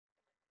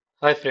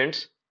Hi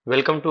friends,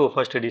 welcome to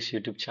WafaStudies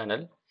YouTube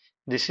channel.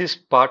 This is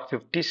part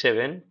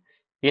 57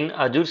 in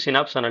Azure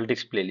Synapse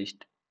Analytics playlist.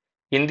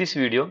 In this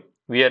video,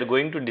 we are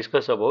going to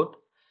discuss about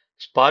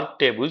Spark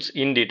tables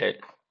in detail.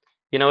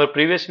 In our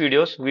previous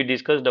videos, we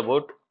discussed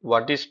about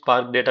what is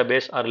Spark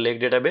database or Lake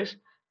database,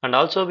 and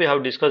also we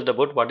have discussed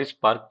about what is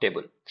Spark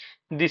table.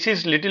 This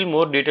is little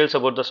more details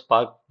about the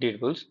Spark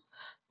tables.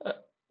 Uh,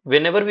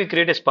 Whenever we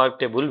create a Spark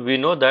table, we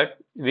know that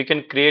we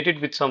can create it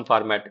with some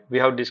format. We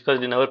have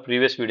discussed in our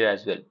previous video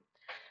as well.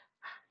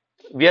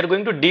 We are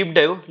going to deep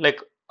dive like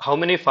how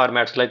many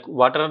formats, like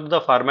what are the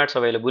formats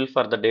available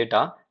for the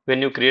data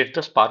when you create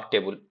the Spark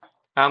table.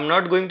 I am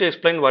not going to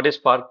explain what is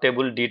Spark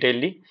table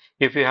detailedly.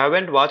 If you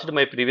haven't watched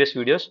my previous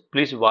videos,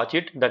 please watch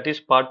it. That is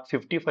part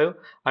 55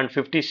 and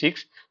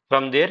 56.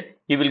 From there,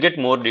 you will get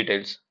more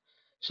details.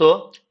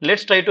 So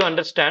let's try to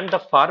understand the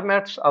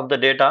formats of the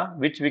data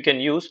which we can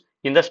use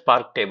in the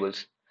Spark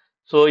tables.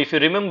 So if you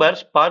remember,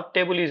 Spark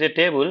table is a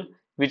table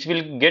which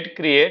will get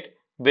created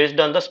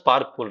based on the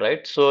Spark pool,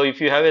 right? So if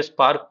you have a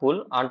Spark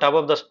pool, on top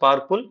of the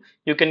Spark pool,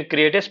 you can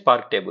create a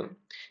Spark table.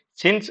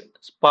 Since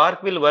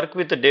Spark will work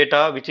with the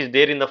data which is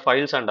there in the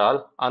files and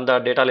all on the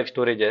data lake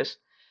storages,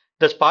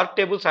 the Spark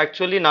tables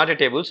actually not a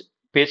tables.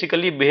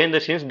 Basically, behind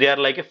the scenes, they are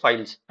like a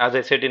files, as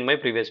I said in my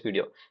previous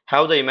video.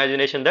 Have the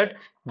imagination that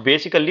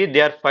basically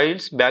they are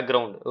files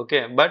background,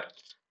 okay? But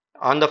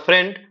on the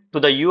front to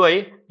the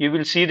UI, you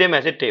will see them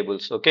as a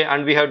tables, okay?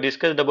 And we have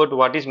discussed about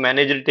what is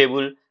managed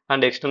table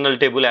and external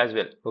table as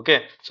well,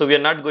 okay? So we are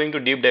not going to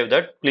deep dive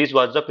that. Please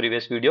watch the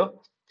previous video.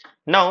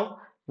 Now,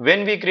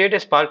 when we create a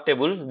Spark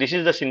table, this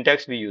is the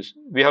syntax we use.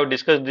 We have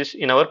discussed this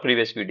in our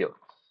previous video.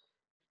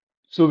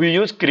 So we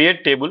use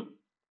create table,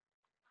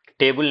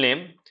 table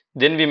name,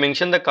 then we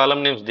mention the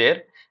column names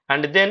there,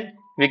 and then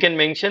we can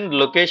mention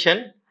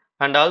location,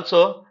 and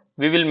also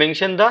we will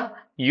mention the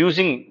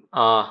using.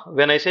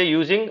 When I say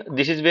using,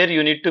 this is where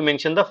you need to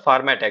mention the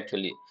format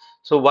actually.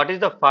 So what is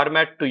the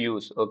format to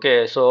use?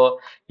 Okay, so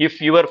if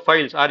your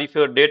files or if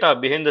your data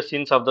behind the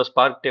scenes of the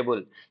Spark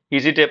table,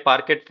 is it a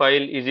Parquet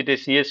file? Is it a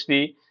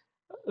CSV?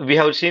 We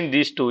have seen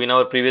these two in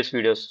our previous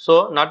videos.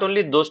 So not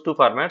only those two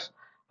formats,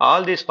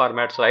 all these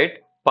formats, right?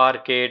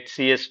 Parquet,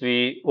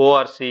 CSV,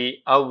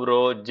 ORC,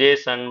 Avro,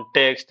 JSON,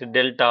 text,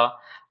 Delta,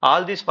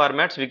 all these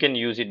formats we can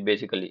use it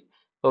basically.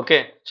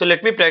 Okay, so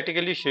let me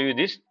practically show you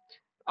this.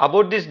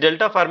 About this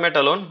Delta format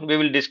alone, we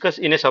will discuss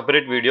in a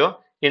separate video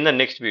in the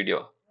next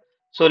video.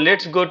 So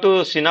let's go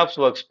to Synapse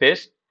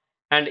Workspace,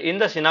 and in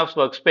the Synapse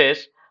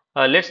Workspace,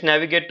 let's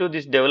navigate to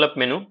this develop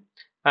menu,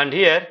 and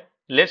here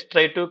let's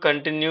try to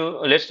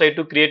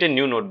create a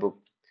new notebook.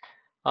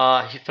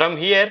 From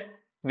here,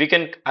 we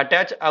can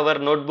attach our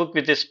notebook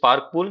with a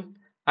Spark pool,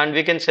 and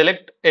we can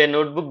select a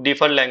notebook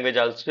default language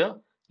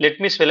also. Let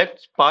me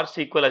select Spark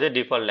SQL as a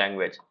default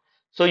language.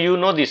 So you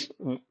know this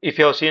if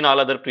you have seen all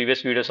other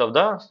previous videos of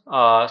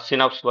the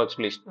Synapse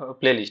Workspace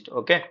playlist.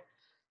 Okay.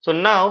 So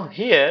now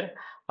here,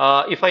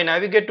 if I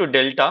navigate to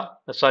Data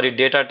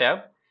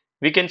tab,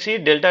 we can see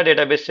Delta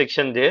database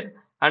section there,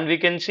 and we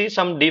can see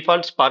some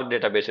default Spark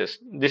databases.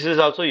 This is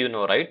also you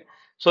know, right?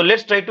 So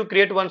let's try to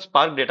create one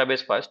Spark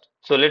database first.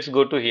 So let's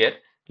go to here.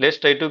 Let's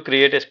try to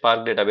create a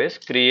Spark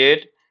database.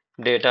 Create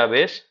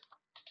database,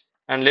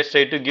 and let's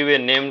try to give a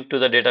name to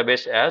the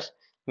database as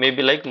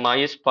maybe like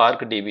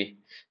MySparkDB.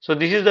 So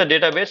this is the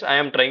database I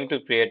am trying to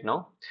create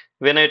now.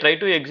 When I try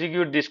to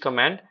execute this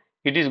command,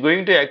 it is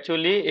going to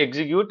actually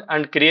execute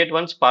and create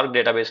one Spark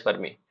database for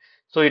me.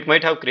 So it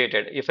might have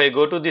created. If I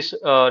go to this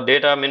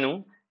data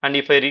menu and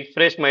if I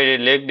refresh my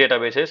Lake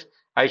databases,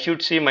 I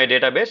should see my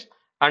database,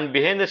 and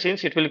behind the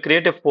scenes it will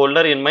create a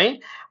folder in my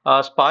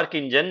Spark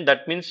engine.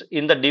 That means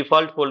in the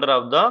default folder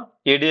of the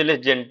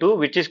ADLS Gen 2,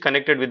 which is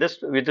connected with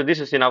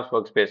this Synapse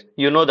workspace.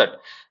 You know that.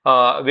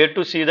 Where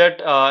to see that?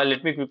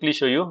 Let me quickly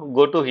show you.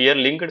 Go to here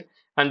linked,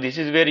 and this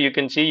is where you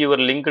can see your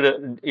linked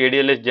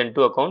ADLS Gen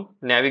 2 account.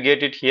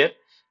 Navigate it here.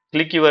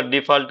 Click your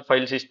default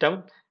file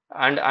system,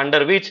 and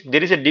under which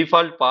there is a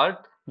default part.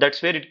 That's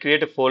where it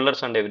creates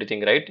folders and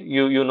everything, right?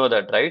 You know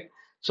that, right?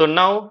 So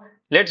now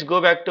let's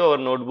go back to our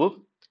notebook,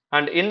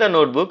 and in the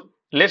notebook,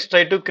 let's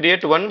try to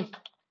create one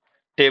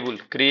table.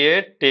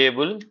 Create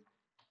table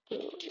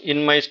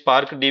in my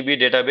Spark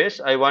DB database.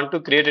 I want to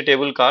create a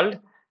table called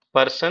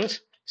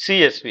persons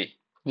CSV.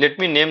 Let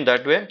me name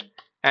that way.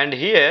 And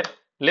here,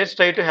 let's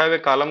try to have a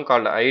column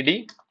called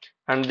ID,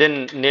 and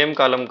then name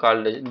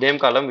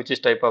column which is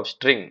type of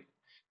string.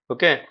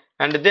 Okay,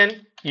 and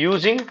then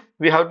using,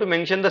 we have to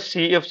mention the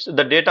CF,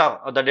 the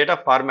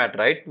data format,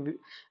 right?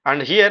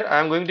 And here I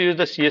am going to use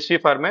the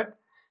CSV format,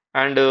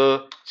 and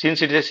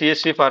since it is a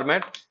CSV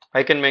format,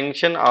 I can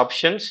mention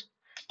options,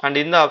 and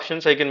in the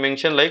options I can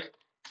mention like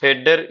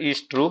header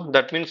is true.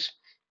 That means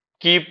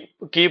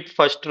keep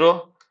first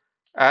row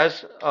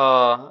as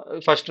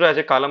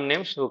a column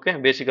names. Okay,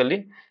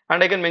 basically,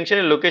 and I can mention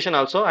a location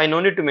also. I no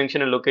need to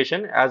mention a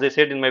location, as I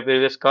said in my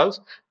previous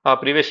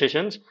previous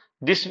sessions.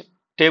 This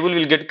table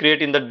will get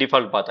created in the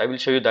default path. I will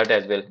show you that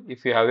as well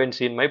if you haven't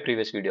seen my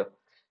previous video.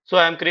 So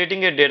I am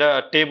creating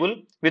a table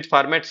with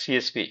format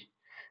CSV.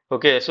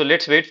 Okay, so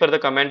let's wait for the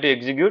command to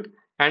execute,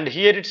 and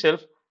here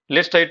itself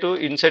let's try to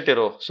insert a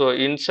row. So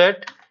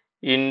insert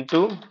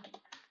into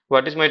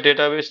what is my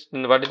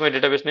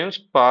database name,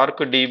 spark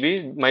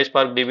db, my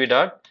spark db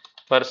dot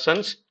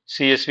persons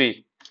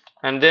csv,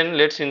 and then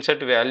let's insert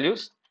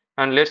values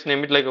and let's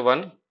name it like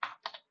 1,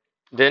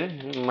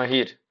 then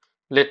Mahir.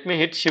 Let me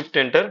hit shift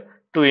enter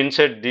to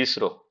insert this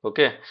row.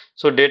 Okay,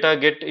 so data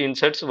get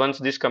inserts once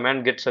this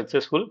command gets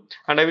successful,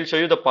 and I will show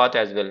you the path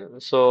as well.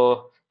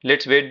 So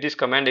let's wait this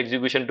command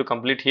execution to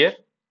complete here.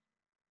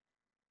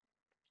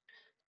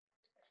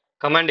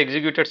 Command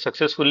executed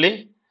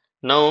successfully.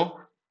 Now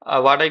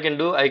what I can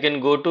do, I can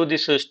go to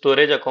this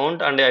storage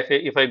account, and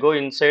if I go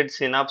inside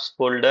Synapse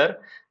folder,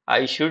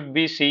 I should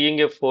be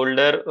seeing a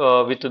folder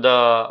with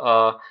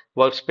the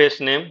workspace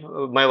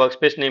name. My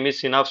workspace name is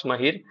Synapse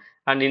Mahir,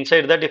 and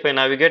inside that if I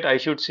navigate I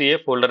should see a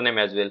folder name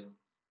as well.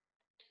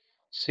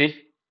 See,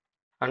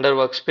 under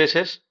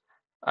workspaces,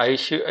 I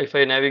should, if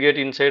I navigate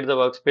inside the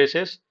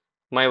workspaces,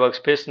 my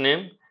workspace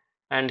name,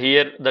 and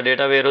here the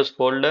data warehouse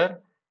folder,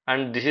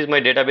 and this is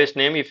my database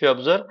name if you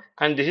observe,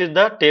 and this is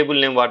the table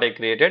name what I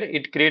created.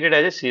 It created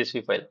as a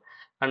CSV file,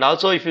 and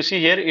also if you see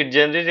here it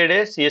generated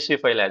a CSV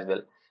file as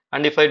well.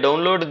 And if I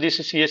download this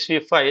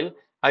CSV file,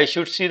 I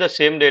should see the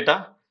same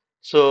data.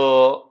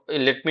 So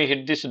let me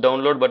hit this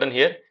download button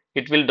here.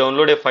 It will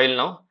download a file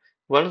now.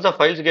 Once the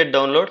files get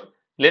downloaded,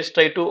 let's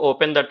try to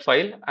open that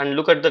file and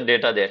look at the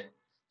data there.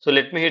 So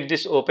let me hit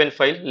this open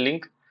file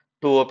link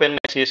to open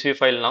my CSV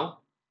file now.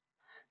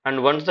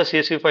 And once the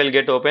CSV file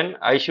get open,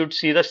 I should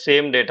see the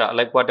same data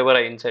like whatever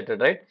I inserted,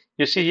 right?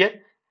 You see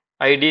here,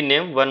 ID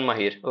name 1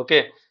 Mahir.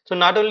 Okay. So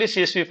not only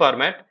CSV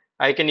format,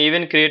 I can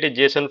even create a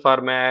JSON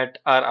format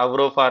or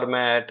Avro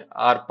format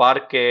or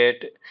Parquet,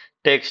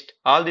 text,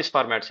 all these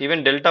formats,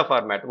 even Delta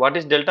format. What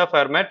is Delta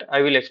format?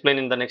 I will explain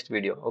in the next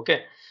video.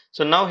 Okay.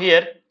 So now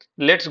here,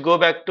 let's go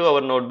back to our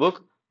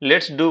notebook.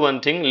 Let's do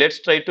one thing.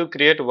 Let's try to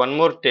create one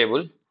more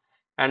table,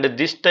 and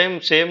this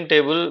time same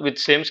table with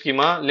same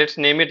schema, let's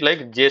name it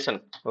like JSON.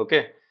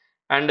 Okay,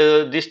 and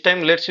this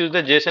time let's use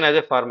the JSON as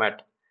a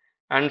format,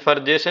 and for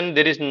JSON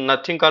there is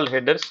nothing called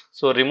headers,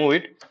 so remove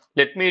it.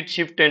 Let me hit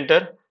shift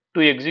enter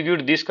to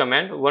execute this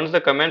command. Once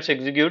the command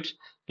executes,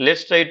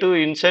 let's try to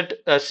insert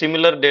a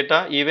similar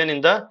data even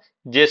in the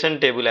JSON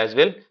table as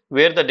well,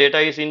 where the data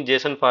is in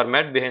JSON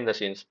format behind the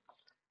scenes.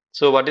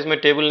 So what is my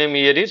table name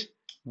here is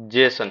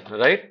JSON,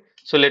 right?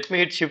 So let me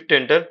hit shift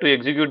enter to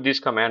execute this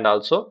command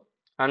also.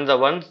 And the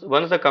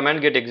once the command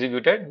get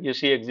executed, you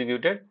see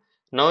executed.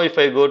 Now if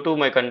I go to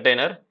my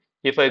container,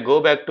 if I go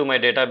back to my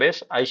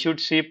database, I should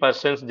see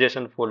persons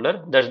JSON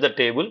folder. That's the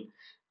table.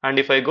 And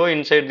if I go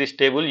inside this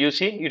table, you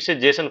see it's a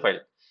JSON file.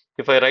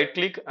 If I right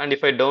click and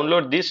if I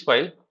download this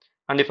file,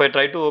 and if I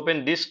try to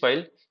open this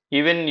file,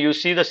 even you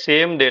see the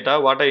same data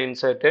what I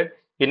inserted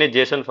in a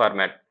JSON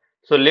format.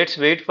 So let's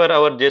wait for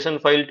our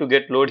JSON file to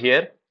get load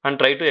here and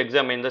try to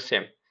examine the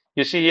same.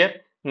 You see here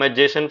my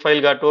JSON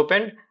file got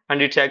opened,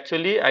 and it's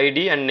actually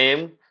ID and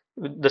name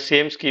with the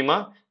same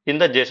schema in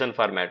the JSON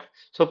format.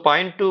 So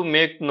point to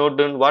make note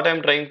down, what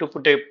I'm trying to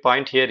put a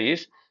point here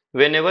is,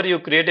 whenever you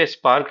create a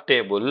Spark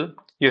table,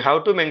 you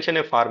have to mention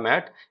a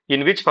format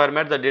in which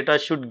format the data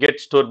should get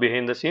stored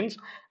behind the scenes,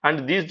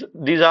 and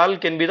these all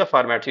can be the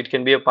formats. It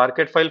can be a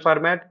Parquet file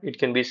format, it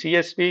can be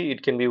CSV,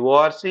 it can be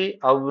ORC,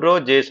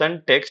 Avro,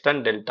 JSON, text,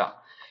 and Delta.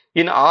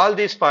 In all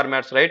these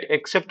formats, right,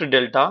 except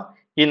Delta,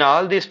 in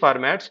all these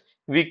formats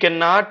we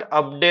cannot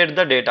update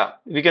the data.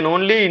 We can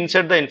only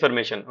insert the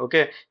information.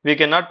 Okay, we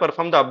cannot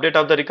perform the update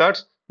of the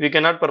records, we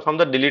cannot perform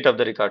the delete of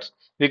the records.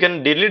 We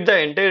can delete the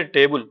entire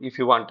table if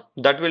you want.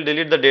 That will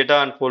delete the data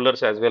and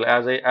folders as well,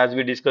 as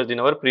we discussed in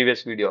our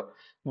previous video.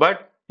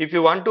 But if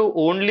you want to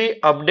only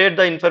update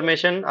the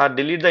information or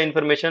delete the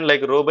information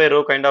like row by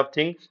row kind of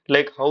thing,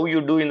 like how you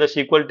do in the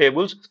SQL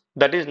tables,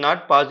 that is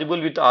not possible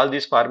with all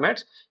these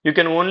formats. You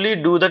can only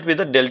do that with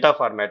the Delta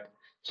format.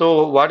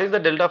 So what is the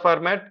Delta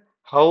format?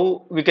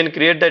 How we can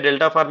create the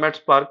Delta format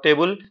Spark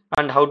table,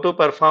 and how to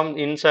perform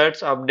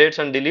inserts, updates,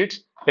 and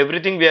deletes.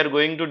 Everything we are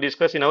going to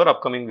discuss in our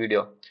upcoming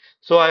video.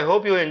 So I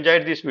hope you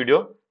enjoyed this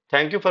video.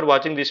 Thank you for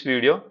watching this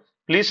video.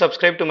 Please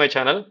subscribe to my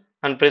channel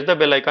and press the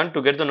bell icon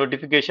to get the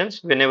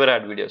notifications whenever I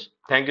add videos.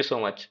 Thank you so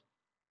much.